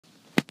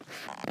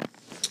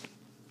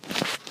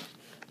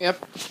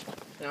Yep,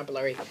 not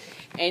blurry.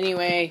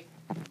 Anyway,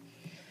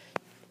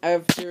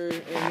 after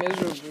a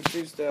miserable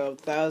freestyle,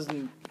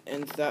 thousands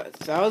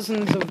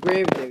of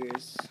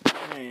gravediggers.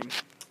 Man,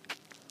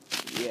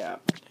 yeah.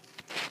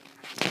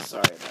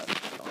 Sorry about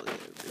all the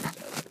other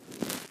freestyle.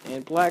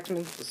 And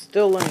Blacksmith is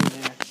still laying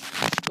there.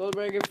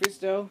 Goldberger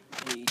freestyle,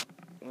 he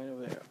went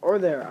over there. Or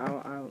there, I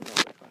don't know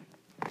which one.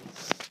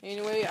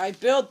 Anyway, I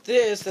built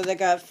this that I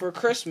got for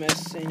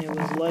Christmas, and it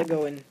was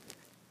Lego, and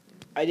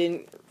I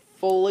didn't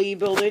fully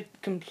build it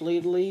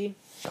completely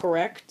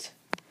correct.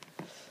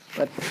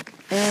 But,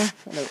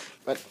 whatever.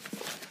 But,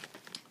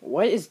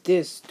 what is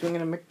this doing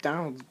in a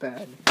McDonald's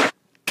bed?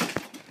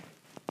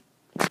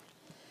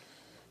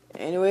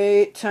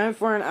 Anyway, time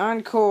for an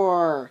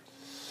encore.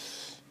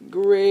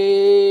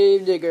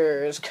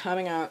 Gravedigger is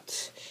coming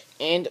out.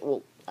 And,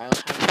 well, I'll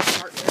have a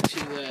partner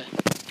to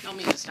tell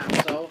me this time,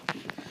 so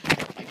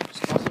I can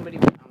just call somebody.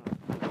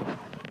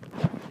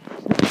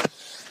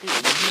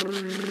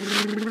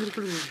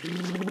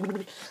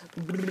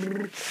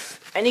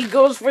 And he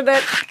goes for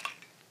that.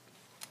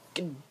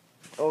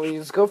 Oh, you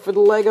just go for the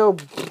Lego.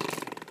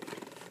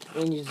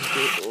 And you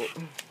just do.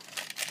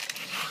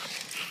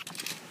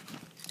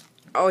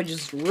 Oh,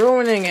 just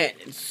ruining it.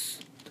 It's.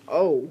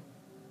 Oh.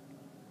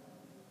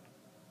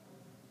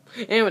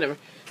 And whatever.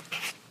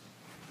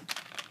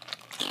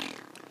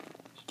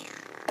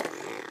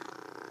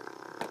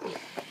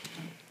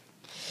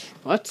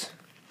 What?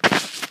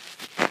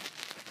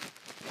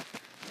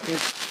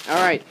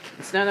 Alright,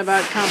 it's not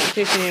about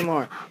competition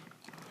anymore.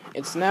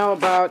 It's now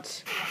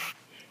about,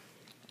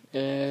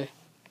 whatever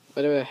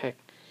the heck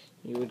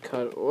you would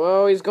call it.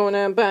 Whoa, he's going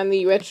down behind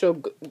the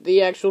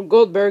actual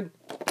Goldberg.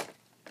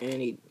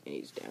 And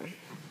he's down.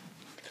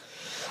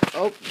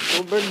 Oh,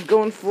 Goldberg's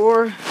going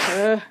for,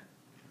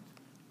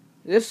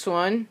 this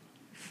one.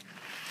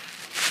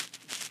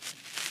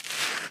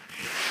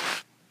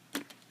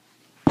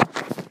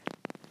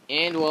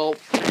 And, well,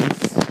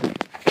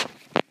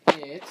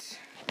 it's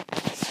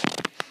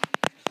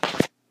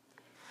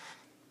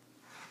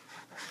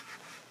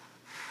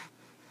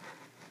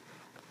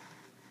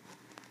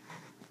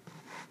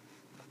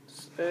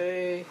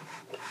say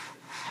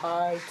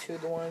hi to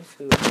the ones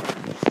who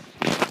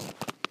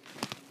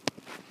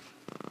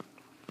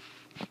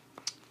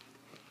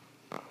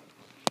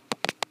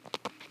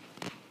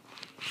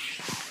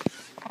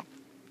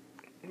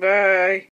bye.